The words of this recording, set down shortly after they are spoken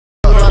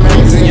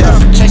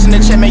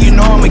check, man, you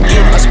know I'ma get it.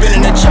 I'm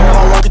spinning the check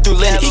while I'm walking through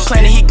Lennox. He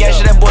claiming he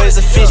gangsta, that boy is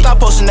a fish. Stop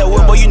posting that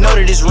wood, boy, you know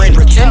that it's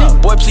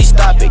rented. Boy, please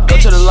stop it. Go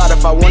to the lot,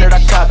 if I want it,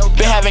 I cop it.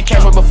 Been having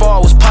cash right before I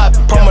was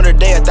poppin'. Promo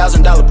today,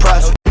 $1,000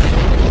 profit.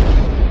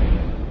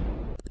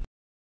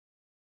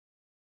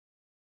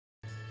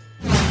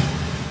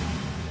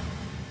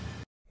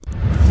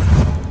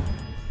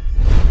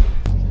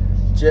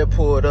 Just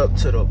pulled up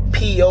to the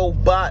P.O.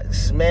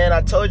 box, man.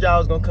 I told y'all I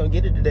was gonna come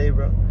get it today,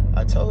 bro.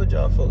 I told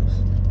y'all, folks.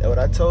 That's what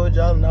I told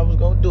y'all, and I was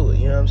gonna do it.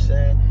 You know what I'm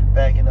saying?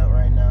 Backing up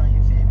right now, you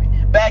feel me?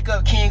 Back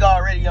up, king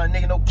already, young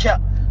nigga, no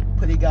cap.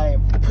 Put the guy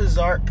in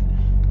Pizark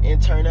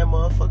and turn that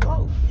motherfucker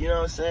off. You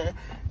know what I'm saying?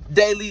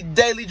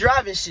 Daily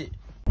driving shit.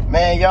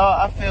 Man, y'all,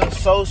 I feel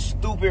so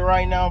stupid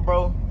right now,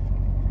 bro.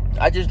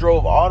 I just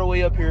drove all the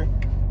way up here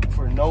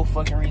for no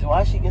fucking reason.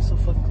 Why is she getting so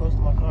fucking close to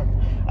my car?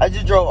 I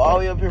just drove all the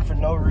way up here for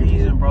no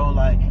reason, bro.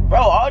 Like, bro,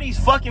 all these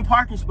fucking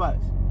parking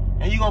spots.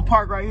 And you gonna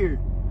park right here.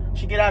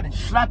 She get out and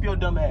slap your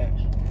dumb ass.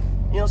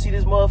 You don't see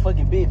this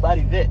motherfucking big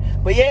body vet.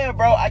 But yeah,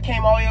 bro, I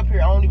came all the way up here.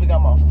 I don't even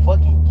got my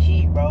fucking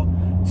key, bro.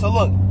 So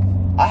look,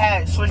 I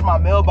had switched my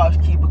mailbox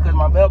key because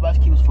my mailbox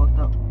key was fucked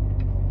up.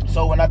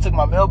 So when I took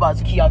my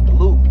mailbox key out the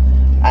loop,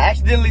 I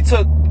accidentally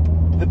took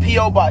the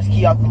P.O. box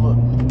key out the loop.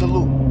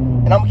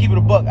 And I'm gonna keep it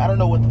a buck. I don't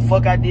know what the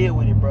fuck I did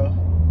with it, bro.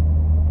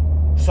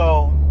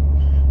 So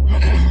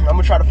I'm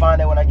gonna try to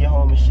find that when I get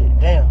home and shit.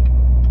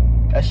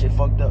 Damn, that shit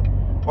fucked up.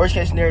 Worst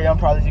case scenario, I'm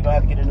probably just gonna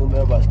have to get a new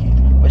mailbox key.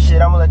 But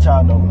shit, I'm gonna let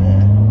y'all know,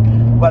 man.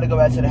 I'm about to go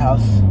back to the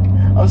house.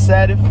 I'm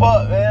sad as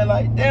fuck, man.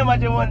 Like, damn, I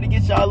just wanted to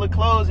get y'all little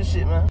clothes and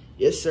shit, man.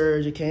 Yes,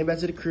 sir. Just came back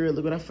to the crib.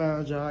 Look what I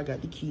found, y'all. I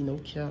got the key, no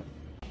cap.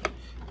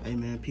 Hey,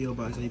 man, P.O.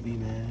 Box AB,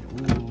 man.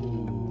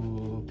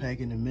 Ooh,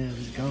 packing the mail.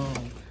 It's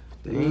gone.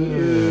 Damn.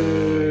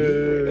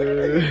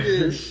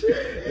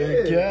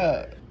 Shit.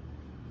 Yeah.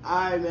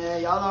 Alright,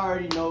 man, y'all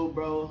already know,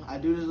 bro. I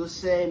do this little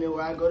segment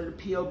where I go to the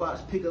P.O.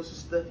 box, pick up some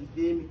stuff, you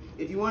feel me?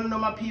 If you want to know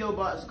my P.O.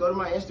 box, go to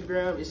my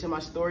Instagram. It's in my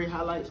story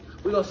highlights.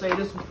 We're going to say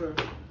this one for,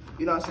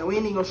 you know what I'm saying? We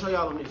ain't even going to show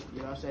y'all on this,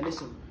 you know what I'm saying?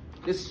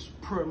 This is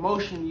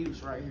promotion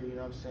use right here, you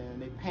know what I'm saying?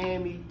 They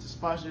paying me to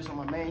sponsor this on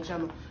my main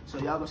channel, so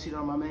y'all going to see it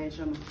on my main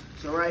channel.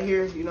 So right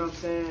here, you know what I'm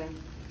saying?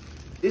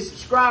 This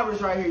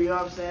subscribers right here, you know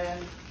what I'm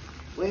saying?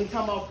 We ain't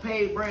talking about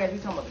paid brands, we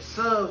talking about the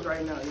subs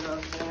right now, you know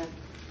what I'm saying?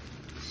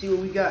 See what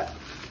we got.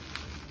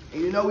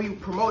 And you know we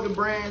promote the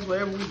brands,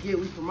 whatever we get,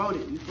 we promote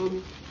it, you feel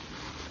me?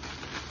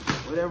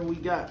 Whatever we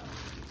got.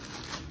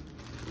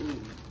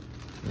 Ooh.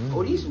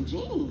 Oh, these some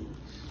jeans.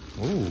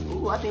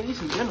 Ooh, I think these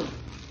some denim.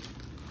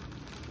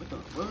 What the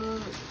fuck?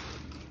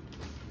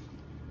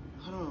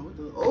 Hold on, what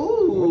the,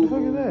 oh. What the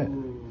fuck is that?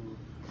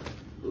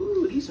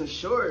 Ooh, these some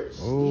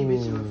shorts. Ooh.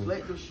 These bitches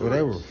reflective shorts. Oh,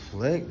 they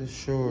reflective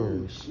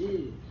shorts. Oh,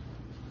 shit.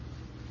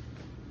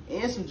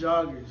 And some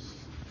joggers.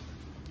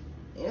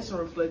 And some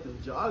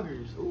reflective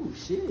joggers. Ooh,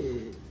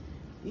 shit.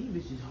 These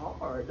bitches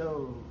hard,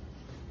 though.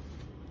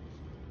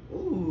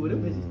 Ooh,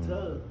 them bitches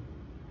tough.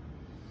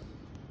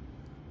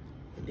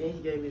 And then he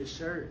gave me the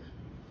shirt.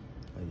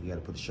 Oh, you gotta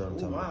put the shirt on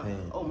top of the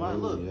pants. Oh, my,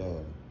 look. Yeah.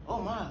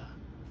 Oh, my.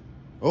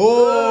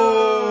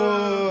 Oh!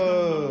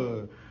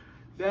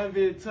 That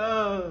bit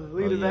tough.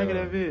 Look at the back of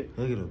that bit.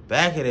 Look at the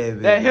back of that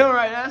bit. That him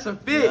right, that's a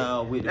fit.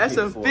 That's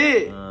a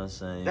fit. You know what I'm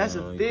saying? That's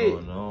a fit.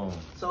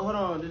 So hold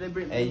on, did they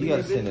bring? Hey, you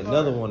gotta send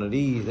another one of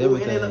these. Ooh,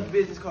 and they left a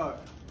business card.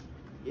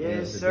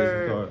 Yes,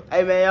 sir.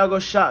 Hey man, y'all go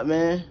shop,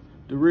 man.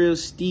 The real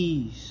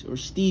Steez or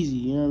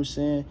Steezy, you know what I'm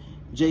saying?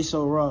 J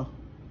So Raw,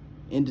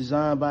 and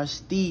designed by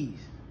Steez.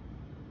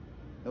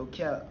 No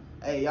cap.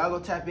 Hey, y'all go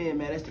tap in,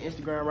 man. That's the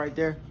Instagram right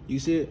there. You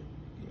see it?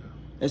 Yeah.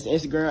 That's the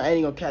Instagram. I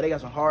ain't gonna cap. They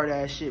got some hard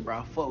ass shit, bro.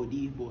 I fuck with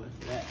these boys.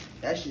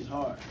 That shit's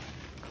hard.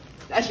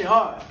 That shit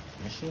hard.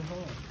 That shit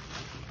hard.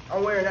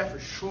 I'm wearing that for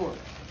sure.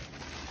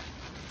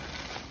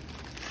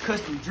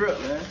 Custom drip,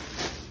 man.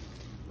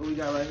 What we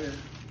got right here?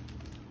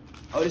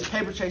 Oh, this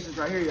paper chasers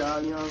right here, y'all.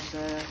 You know what I'm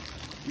saying?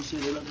 You see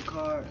they left the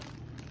card.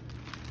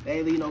 They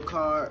ain't leave no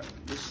card.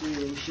 But shit,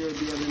 we should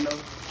be able to know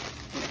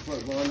what the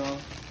fuck going on.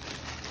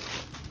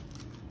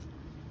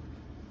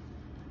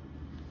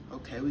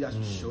 Okay, we got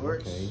some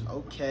shorts.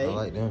 Okay. I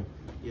like them.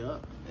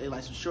 Yup. They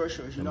like some shorts.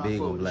 You know, big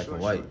I on black and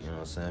white. Shorts. You know what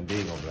I'm saying?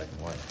 Big on black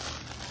and white.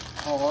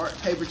 Hard.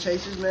 Paper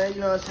chasers, man.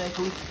 You know what I'm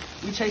saying?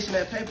 We chasing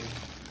that paper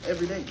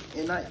every day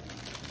and night.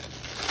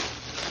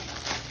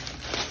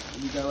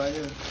 What we got right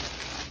here?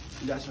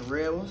 We got some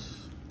red ones.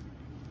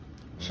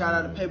 Shout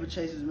out to paper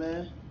chasers,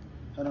 man.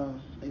 Hold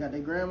on. They got their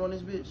gram on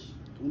this bitch.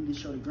 We need to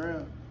show the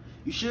gram.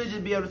 You should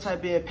just be able to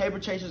type in paper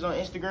chasers on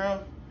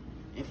Instagram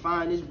and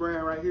find this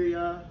brand right here,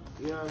 y'all.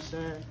 You know what I'm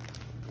saying?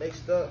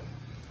 Next up,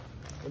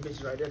 that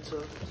bitch right there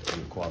too. That's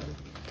good quality.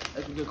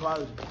 That's good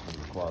quality. That's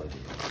good quality.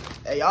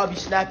 Hey, y'all be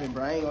snapping,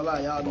 bro. I ain't gonna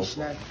lie, y'all be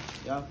snapping.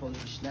 Y'all supposed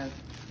to be snapping.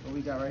 What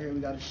we got right here? We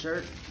got a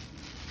shirt.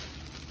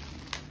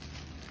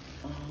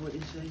 What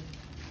did it say?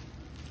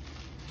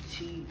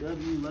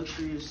 TW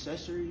Luxury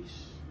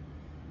Accessories.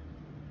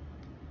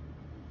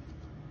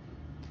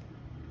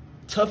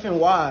 Tough and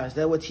Wise.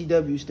 That's what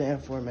TW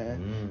stand for,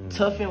 man.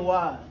 Tough and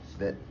Wise.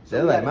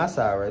 That's like my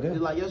side right there. You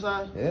like your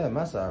side? Yeah,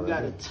 my side We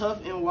right got there. a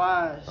Tough and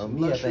Wise.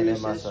 Me, I think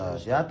that's my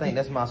size. Yeah, I think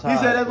that's my size.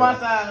 He said that's bro. my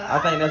size. I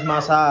think that's my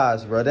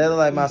size, bro. That look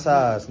like my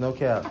size. No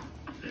cap.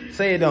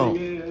 Say it don't.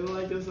 Yeah, it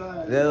look like your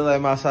size. That look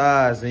like my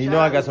size. And you know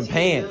I got some Shout out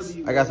pants.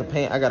 to TW, I got some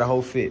pants. I got a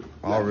whole fit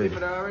already. fit for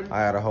that already?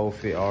 I got a whole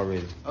fit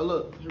already. Oh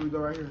look, here we go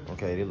right here.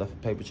 Okay, they left a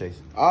paper chase.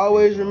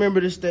 Always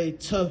remember to stay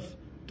tough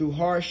through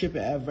hardship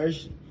and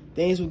adversity.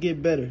 Things will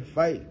get better.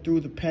 Fight through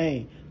the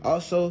pain.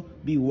 Also,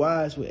 be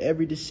wise with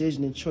every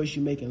decision and choice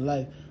you make in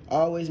life.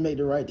 Always make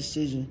the right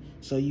decision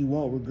so you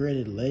won't regret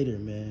it later,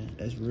 man.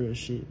 That's real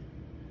shit.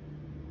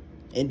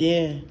 And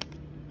then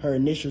her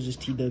initials is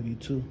TW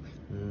too.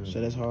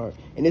 So that's hard.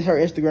 And it's her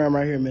Instagram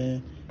right here,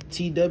 man.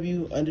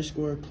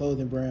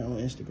 TW_clothing brand on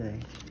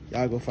Instagram.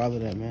 Y'all go follow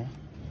that, man.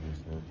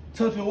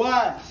 Tough and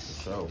Wise.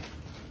 So,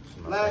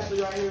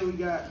 Lastly, right here we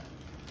got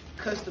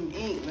custom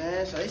ink,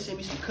 man. So they sent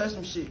me some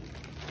custom shit.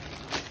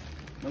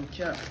 No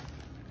cap.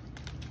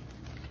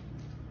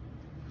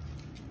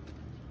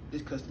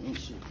 This custom ink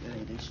shit. That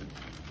ain't that shit.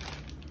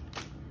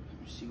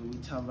 Let's see what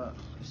we talking about.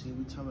 Let's see what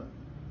we talking about.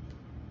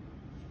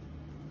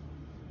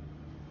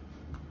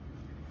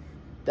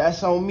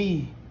 That's on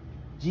me.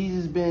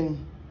 Jesus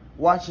been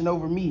watching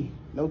over me.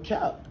 No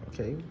cap.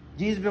 okay.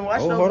 Jesus been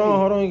watching over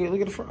hold me. on.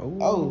 Look at the front. Ooh,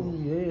 Oh.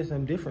 yeah,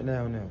 something different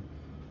now.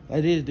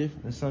 That is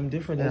different. There's something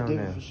different That's down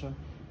different there. for sure.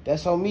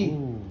 That's on me.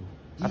 Ooh.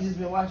 Jesus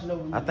been watching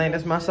over me. I think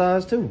that's my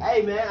size too.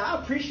 Hey man,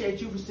 I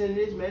appreciate you for sending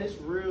this, man. It's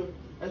real.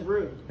 That's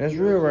real. That's You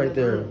know real what I'm right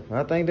saying? there. That's real.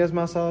 I think that's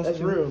my size That's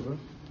too. real, bro.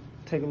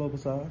 Take a local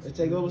size. Let's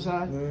take over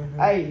side. Mhm.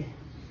 Hey,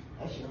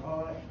 that shit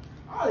hard.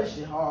 All this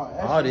shit hard.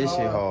 That All this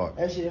shit hard.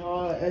 That shit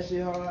hard. That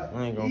shit hard.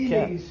 I ain't gonna These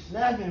cap. niggas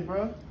snapping,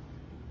 bro.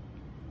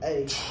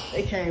 Hey,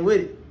 they came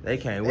with it. They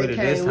came with They it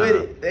this came time.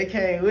 with it. They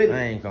came with I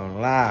it. ain't gonna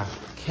lie.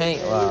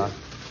 Can't lie.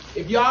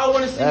 If y'all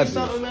want to see That me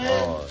something, bitch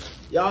man, hard.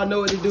 y'all know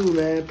what to do,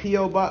 man.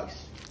 P.O.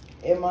 Box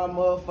in my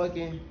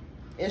motherfucking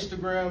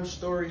Instagram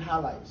story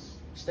highlights.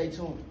 Stay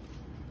tuned.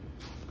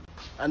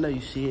 I know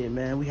you see it,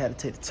 man. We had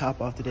to take the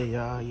top off today,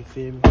 y'all. You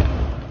feel me?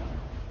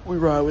 We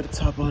ride with the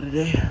top on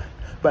today.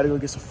 About to go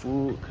get some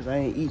food, because I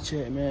ain't eat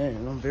yet, man,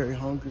 and I'm very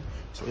hungry.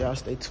 So y'all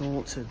stay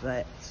tuned to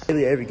that.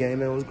 Really every game,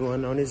 man, what's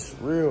going on? It's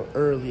real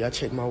early. I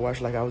checked my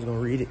watch like I was going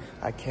to read it.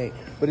 I can't.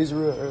 But it's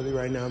real early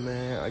right now,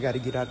 man. I got to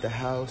get out the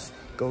house,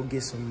 go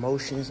get some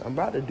motions. I'm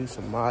about to do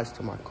some mods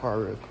to my car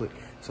real quick.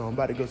 So I'm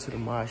about to go to the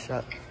mod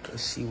shop and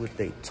see what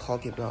they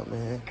talking about,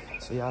 man.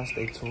 So y'all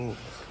stay tuned.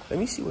 Let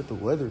me see what the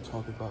weather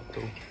talking about,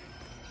 though.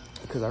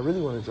 Because I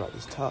really want to drop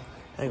this top.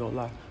 I ain't gonna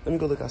lie. Let me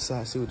go look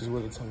outside, see what this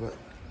weather talking about.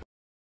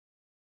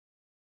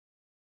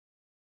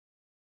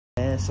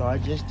 And so I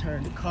just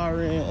turned the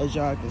car in, as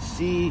y'all can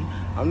see.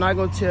 I'm not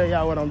gonna tell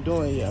y'all what I'm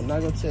doing yet. I'm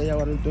not gonna tell y'all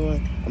what I'm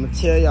doing. I'm gonna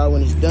tell y'all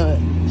when it's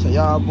done. So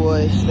y'all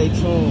boys, stay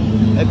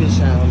tuned. That bitch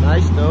sound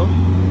nice though.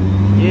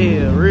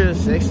 Yeah, real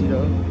sexy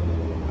though.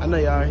 I know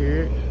y'all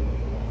hear it.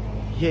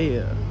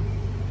 Yeah.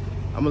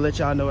 I'm gonna let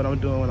y'all know what I'm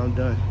doing when I'm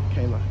done.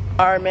 Came out.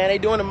 All right, man, they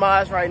doing the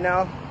mods right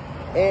now.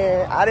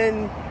 And I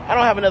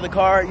don't have another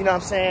car, you know what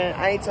I'm saying?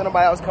 I ain't tell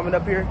nobody else coming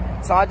up here.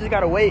 So I just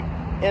gotta wait.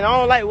 And I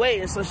don't like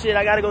waiting, so shit,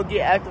 I gotta go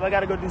get active. I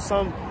gotta go do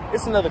something.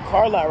 It's another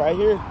car lot right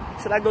here.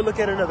 Should I go look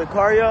at another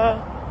car,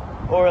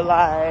 y'all? Or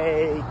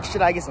like,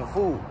 should I get some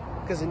food?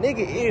 Cause a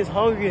nigga is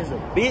hungry as a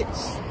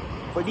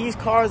bitch, but these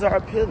cars are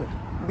appealing.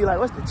 Be like,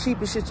 what's the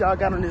cheapest shit y'all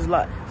got on this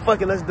lot?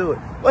 Fuck it, let's do it.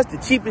 What's the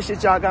cheapest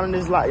shit y'all got on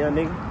this lot, young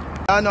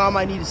nigga? I know I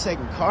might need a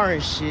second car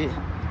and shit.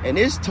 And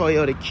this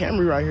Toyota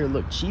Camry right here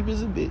look cheap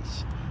as a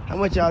bitch. How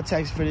much y'all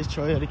tax for this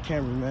Toyota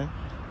Camry, man?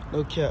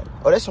 No cap.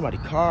 Oh, that's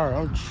somebody's car.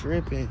 I'm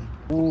tripping.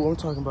 Ooh, I'm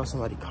talking about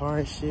somebody's car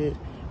and shit.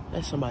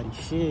 That's somebody's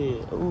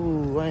shit.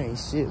 Ooh, I ain't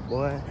shit,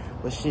 boy.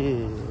 But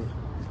shit,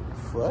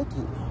 fuck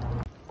it.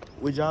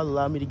 Would y'all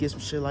allow me to get some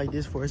shit like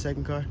this for a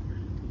second car?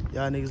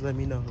 Y'all niggas let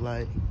me know.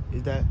 Like,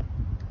 is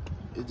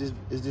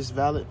this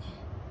valid?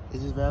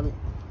 Is this valid?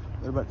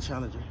 What about the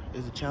Challenger?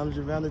 Is the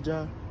Challenger valid,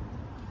 y'all?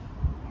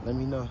 Let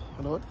me know.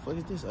 Hold on, what the fuck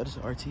is this? Oh, this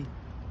is RT.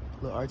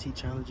 Little RT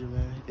Challenger,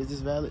 man. Is this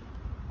valid?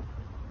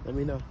 Let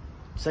me know.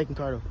 Second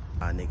car though.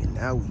 Ah, nigga,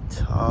 now we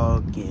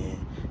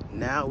talking.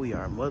 Now we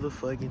are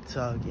motherfucking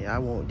talking. I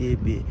want this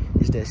bit.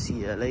 It's that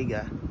CLA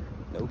guy.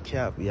 No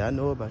cap. Yeah, I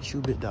know about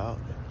you, bit dog.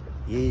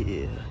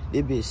 Yeah,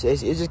 this bitch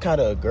sexy. It's just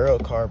kind of a girl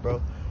car, bro.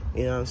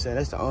 You know what I'm saying?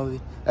 That's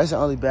the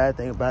only bad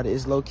thing about it.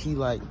 It's low key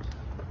like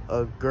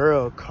a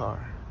girl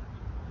car.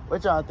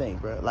 What y'all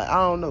think, bro? Like, I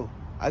don't know.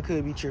 I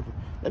could be tripping.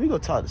 Let me go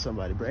talk to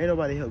somebody, bro. Ain't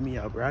nobody help me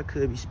out, bro. I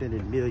could be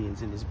spending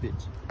millions in this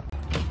bitch.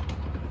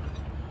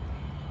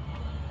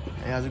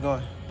 Hey, how's it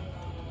going?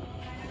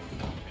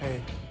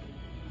 Hey.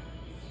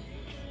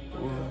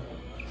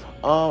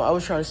 I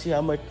was trying to see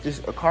how much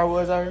a car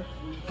was out here.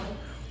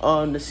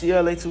 The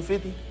CLA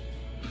 250.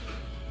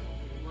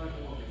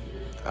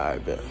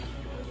 Alright, bet.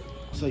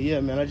 So yeah,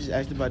 man, I just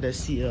asked about that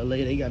CLA.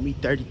 They got me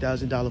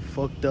 $30,000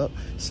 fucked up.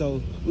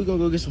 So we gonna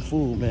go get some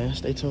food, man.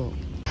 Stay tuned.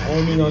 I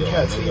ain't even gonna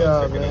catch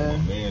y'all,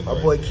 man.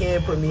 My boy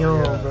Ken put me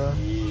on, bro.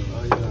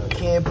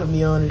 Can't put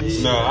me on this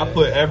shit. No, I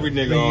put every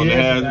nigga on the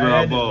hash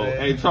brown bowl.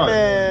 Hey, Charlie,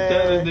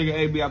 tell this nigga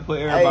AB I put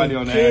everybody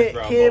on the hash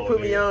brown bowl. Can't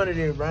put me on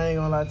this, bro. I ain't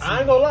gonna lie to you. I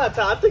ain't gonna lie,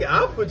 Ty. I think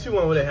I'll put you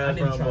on with a hash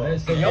brown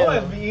bowl. Y'all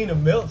have to be eating the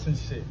melts and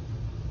shit.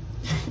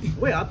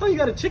 Wait, I thought you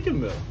got a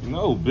chicken melt.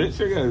 No, bitch,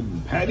 I got a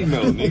patty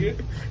melt,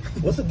 nigga.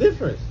 What's the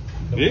difference?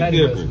 Big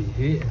difference.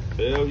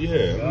 Hell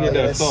yeah. Get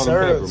that salt and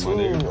pepper,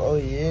 my nigga. Oh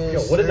yeah. Yo,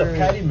 what is a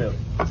patty melt?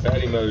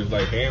 Patty melt is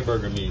like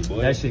hamburger meat,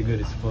 boy. That shit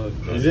good as fuck.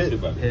 Is it?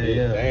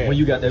 Yeah. When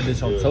you got that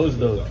bitch on toast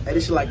though. Hey,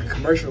 this shit like a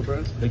commercial,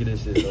 bro. Look at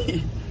this shit though.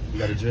 You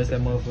gotta dress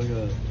that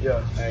motherfucker up.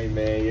 Yeah. Hey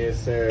man, yes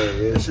sir.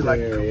 Yes, This shit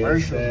like a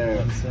commercial.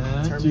 Yes,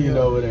 Turn sir. Cheating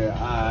over there.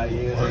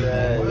 Yes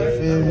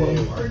sir.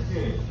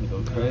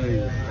 Go crazy.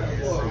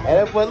 Hey,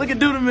 that boy, look at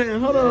Doodle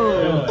Man. Hold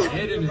on.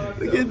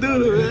 Look at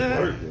Doodle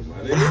Man.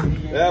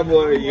 That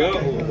boy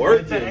young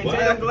working. Take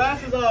them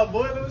glasses off,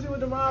 boy. Let me see what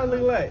the eyes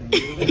look like.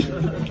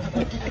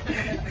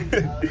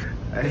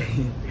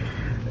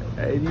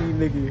 Hey,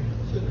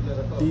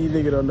 these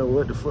niggas don't know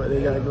what the fuck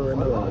they got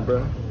going on,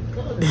 bro.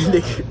 These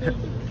niggas.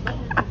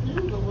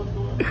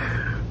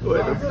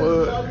 What the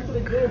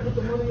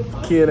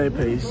fuck? Kid ain't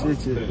paid shit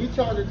yet. You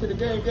charge it to the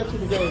game, get to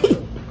the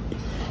game.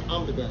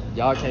 I'm the guy.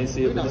 Y'all can't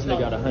see it, but this nigga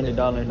got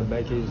 $100 in the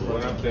back of his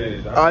phone.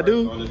 Oh, I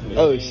do?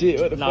 Oh shit,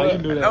 what the Nah, fuck? you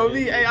do that. Oh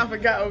me, hey, I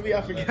forgot.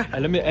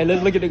 Hey,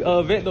 let's look at the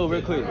event though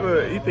real quick.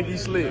 Look, he think he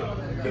slick.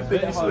 He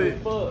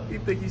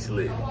think he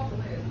slick.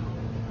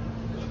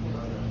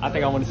 I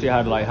think I want to see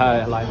how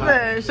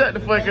Man, shut the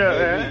fuck up,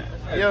 man.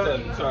 Yo,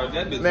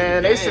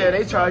 man, they said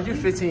they charge you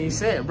 15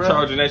 cents, bro.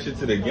 Charging that shit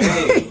to the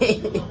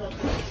game.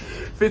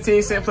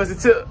 15 cents plus a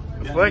tip.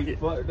 Fuck it.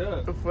 fucked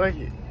up. Fuck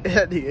it.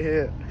 That nigga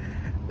here.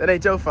 That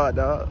ain't your fault,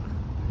 dog.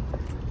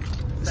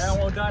 I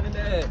won't got in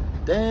that.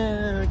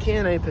 Damn,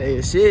 Ken ain't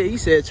paid shit. He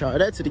said charge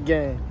that to the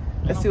game.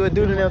 Let's see what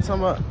dude in there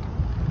talking about.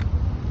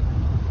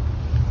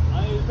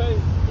 I ain't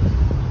paid.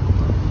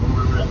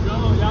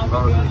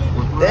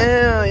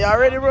 Damn, y'all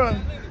ready, bro?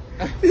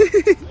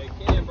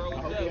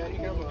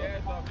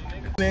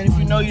 Man, if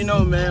you know, you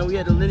know, man. We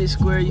at the Lennox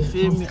Square, you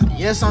feel me?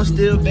 Yes, I'm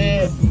still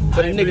bad,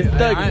 but a nigga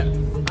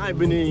thuggin'. I ain't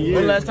been in years.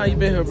 When last time you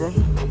been here, bro?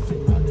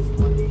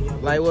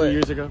 Like what? 2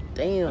 years ago.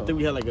 Damn. I think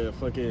we had like a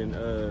fucking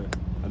a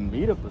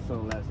meetup or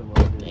something last time.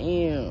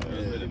 Damn.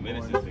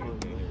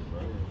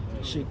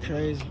 Shit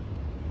crazy.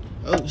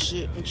 Oh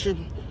shit, I'm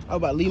tripping. I was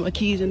about to leave my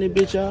keys in this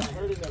bitch, y'all. I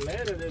heard in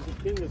Atlanta there's a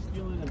king that's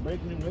stealing and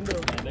breaking in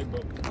windows and they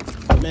broke.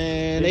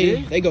 Man,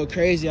 they go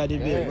crazy out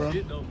this bitch, bro.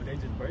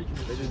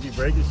 They just be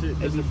breaking shit.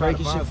 They be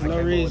breaking shit for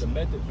no reason.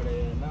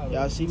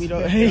 Y'all see me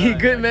though? Hey,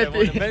 good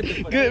method.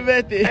 Good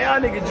method. Hey,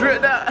 y'all niggas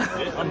dripped out.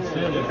 I'm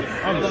chilling.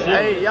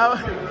 Hey, y'all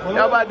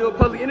about to do a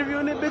public interview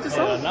on this bitch or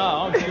something?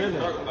 Nah, I'm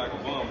chilling.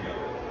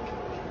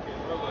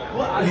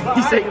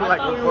 He saying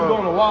like a We were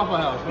going to Waffle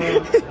House,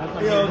 man.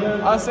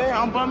 I was saying,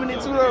 I'm bumming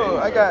it too though.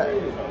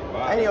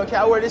 I ain't even okay.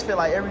 I wear this fit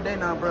like every day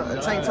now, bro.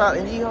 A tank top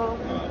and E-ho.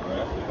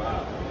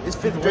 It's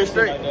 50 days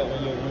straight. You know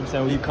what I'm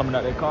saying? When you coming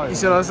out that car. You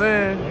see what I'm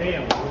saying?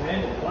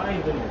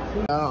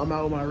 I'm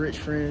out with my rich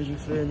friends, you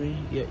feel me?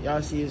 Yeah,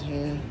 y'all see his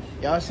hand.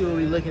 Y'all see what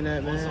we looking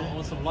at, man.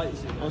 On some light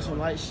shit. On some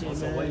light shit,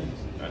 man.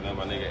 I know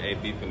my nigga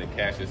AB finna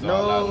cash this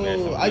all out, man.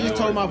 No, I just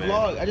told my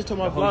vlog.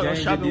 I'm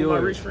shopping with my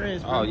rich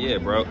friends, bro. Oh yeah,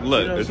 bro.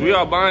 Look, is we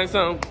all buying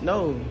something?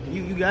 No,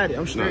 you got it.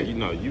 I'm No, straight. you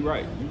know, you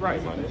right. You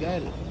right, my You nigga.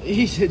 got it.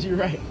 He said you're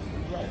right.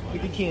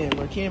 Look at Ken,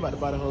 bro. Ken about to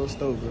buy the whole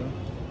stove, bro.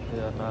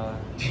 Yeah, nah.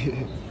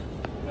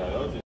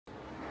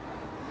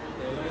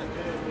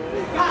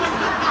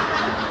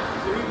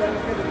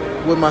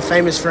 With my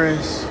famous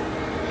friends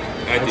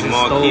At the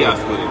mall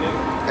kiosk with it,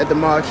 nigga. at the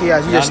mall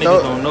kiosk. You Y'all just niggas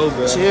stole. don't know,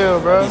 bro. Chill,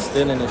 bro. Be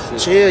stealing this shit.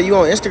 Chill. You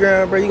on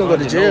Instagram, bro? You gonna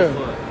go to jail.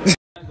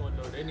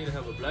 They need to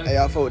have a black. Hey,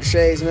 y'all fuck with the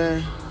shades,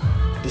 man.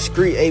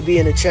 Discreet AB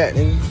in the chat,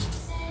 nigga.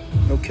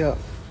 No cap.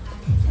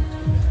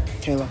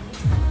 Can't lie.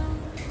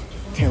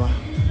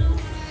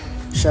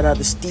 Shout out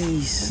to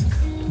Steez.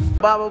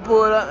 Bible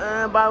pulled up,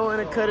 man. Bible in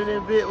the cut it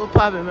in bit. What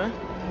poppin', man?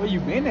 Where you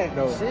been at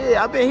though? Shit,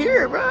 I been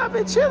here, bro. I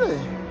been chilling.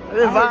 I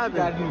been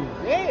vibing.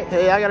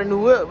 Hey, I got a new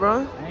whip,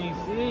 bro. I ain't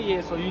seen it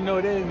yet, so you know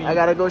what that means. I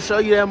gotta go show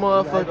you that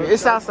motherfucker.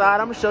 It's outside.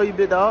 I'ma show you,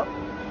 big dog.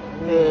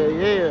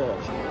 Yeah.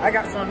 I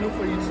got something new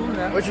for you too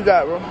now. What you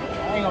got, bro?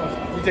 I ain't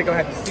gonna. You just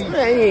gonna have to see.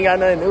 Man, you ain't got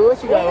nothing new.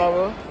 What you got,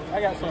 bro?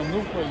 I got something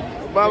new for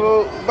you.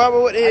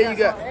 Babo, what the hell you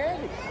got?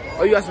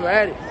 Oh, you got some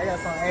added. I got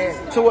something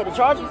added. To what, the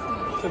charger?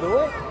 To the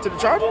what? To the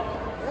charger?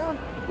 Yeah.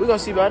 We gonna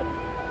see about it.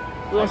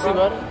 We gonna see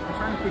about it. I'm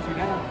trying to put you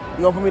down.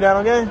 You gonna put me down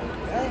on game?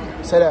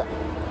 Yeah. Say that.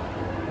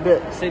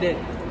 Bet. Say that.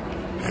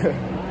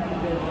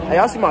 Hey,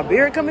 y'all see my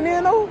beard coming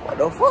in though? What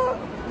the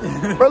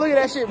fuck? Bro, look at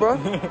that shit, bro.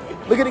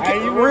 Look at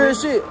the real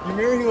shit. You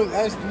remember he was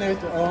asking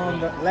us on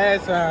the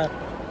last time,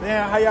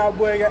 man, how y'all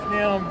boy got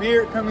damn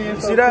beard coming in?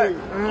 You so see that?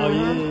 quick? Oh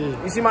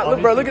yeah. You see my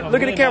look, bro? Look at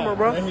the camera,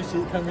 bro. Man, his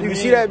shit coming You can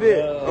in. see that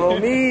bit.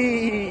 On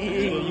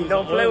me.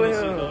 Don't play with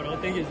him.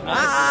 Don't think it's nice.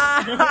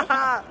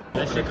 Ah!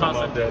 That shit cost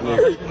like that.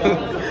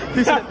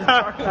 He said the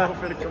charger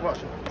finna come up.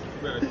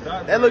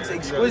 That looks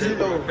exquisite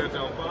though.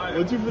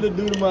 What you finna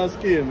do to my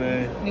skin,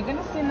 man? You're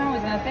gonna see now,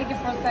 it's gonna take it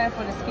first time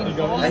for the skin.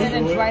 So all of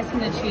the dry skin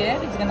that you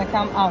have, it's gonna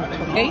come out,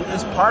 okay?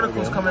 There's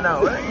particles coming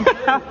out, right?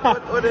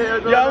 what the hell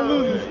going Y'all on?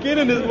 losing skin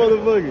in this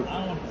motherfucker.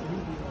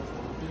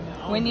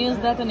 When you use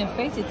that on your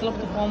face, it's up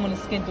to form on the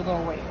skin to go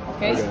away,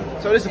 okay?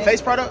 So this is a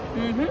face product?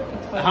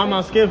 Mm-hmm. How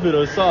my skin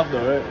feel? It's soft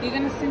though, right? You're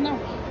gonna see now.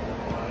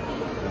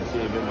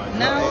 Is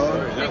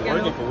that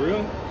working for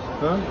real?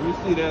 Huh? Let me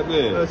see that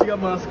bit. She got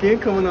my skin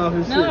coming off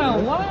and shit. No,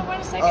 wait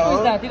a second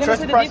with that. You're gonna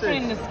see the difference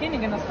in the skin,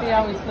 you're gonna see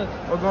how it's looking.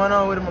 What's going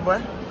on with it, my boy?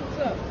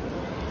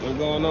 What's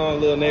going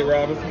on, little Nate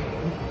Robinson?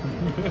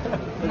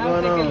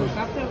 Now take a look.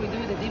 After we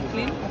do the deep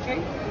clean, okay?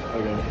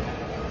 Okay.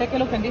 Take a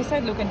look on this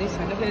side, look on this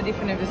side. Look at the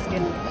difference of the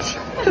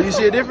skin. Do you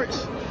see a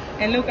difference?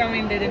 And look how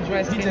in the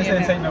dry skin you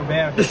have. no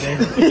bath today.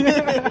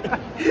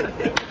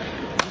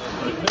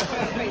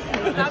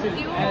 Stop you,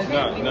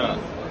 okay? No.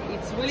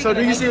 It's really So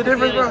do you see a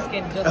difference, bro?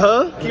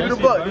 Huh? Keep it a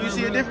buck. Do you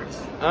see a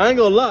difference? I ain't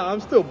gonna lie, I'm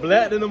still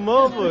black than a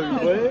motherfucker,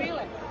 Feel boy.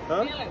 it.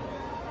 Huh? Feel it.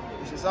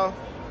 This shit soft?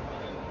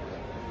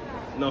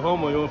 No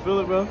homo, you wanna feel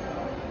it, bro?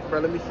 Bro,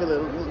 let me feel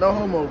it. No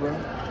homo, bro.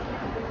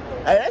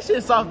 Hey, that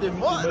shit soft as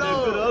fuck, But then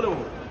feel the though. other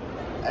one.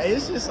 Hey,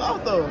 this shit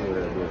soft, though.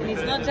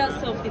 It's not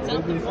just soft, it's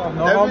up to form.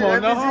 No homo,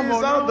 no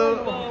homo, soft, no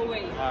though.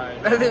 Always.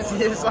 That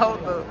bitch is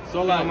soft, though.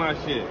 So like my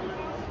shit.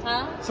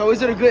 Huh? So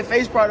is it a good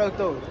face product,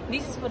 though?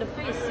 This is for the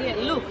face, yeah.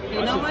 Look,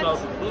 you know what?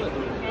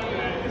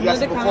 You Not got the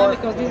some camera before?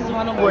 because this is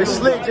one of Boy, my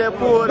Slick just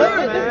pulled up,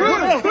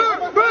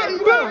 man.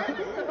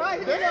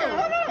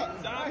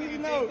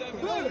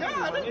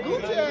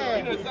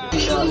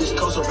 On this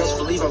coast, so best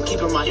believe I'm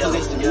keeping my heel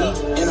next to me.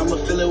 And I'ma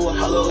fill it with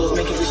hollows,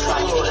 making this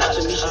fire.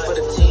 After me, she for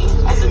the team.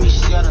 After me,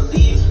 she gotta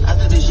leave.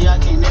 After this year, I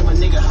can't name a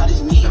nigga hot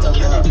as me.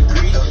 100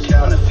 degrees.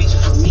 Want a feature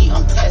for me,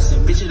 I'm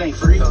testing. Bitch, it ain't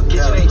free. Bitch,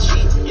 it ain't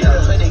cheap. Yeah,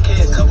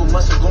 100K, a couple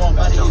months ago, I'm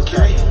about to get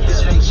carried.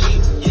 Bitch, it ain't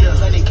cheap. Yeah,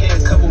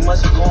 100K, a couple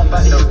months ago, I'm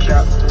about to get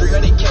carried.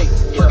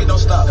 300K, fuck it, don't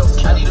stop.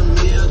 I need a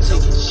meal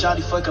ticket.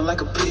 Shawty fucking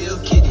like a pill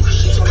kitty.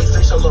 She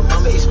 23, so little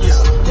mama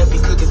expensive. That be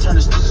cooking, turn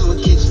the stew to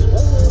a kitchen.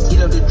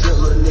 Eat up the drip,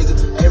 little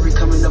nigga. Every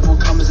coming up on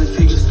commas and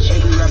figures.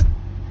 Every rap.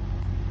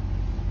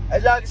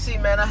 As y'all can see,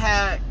 man, I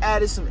had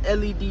added some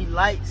LED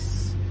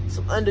lights,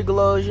 some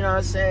underglows, you know what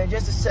I'm saying,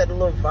 just to set a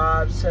little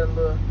vibe, set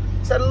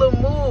a little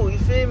mood, you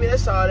feel me?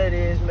 That's all that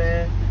is,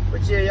 man.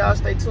 But yeah, y'all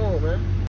stay tuned, man.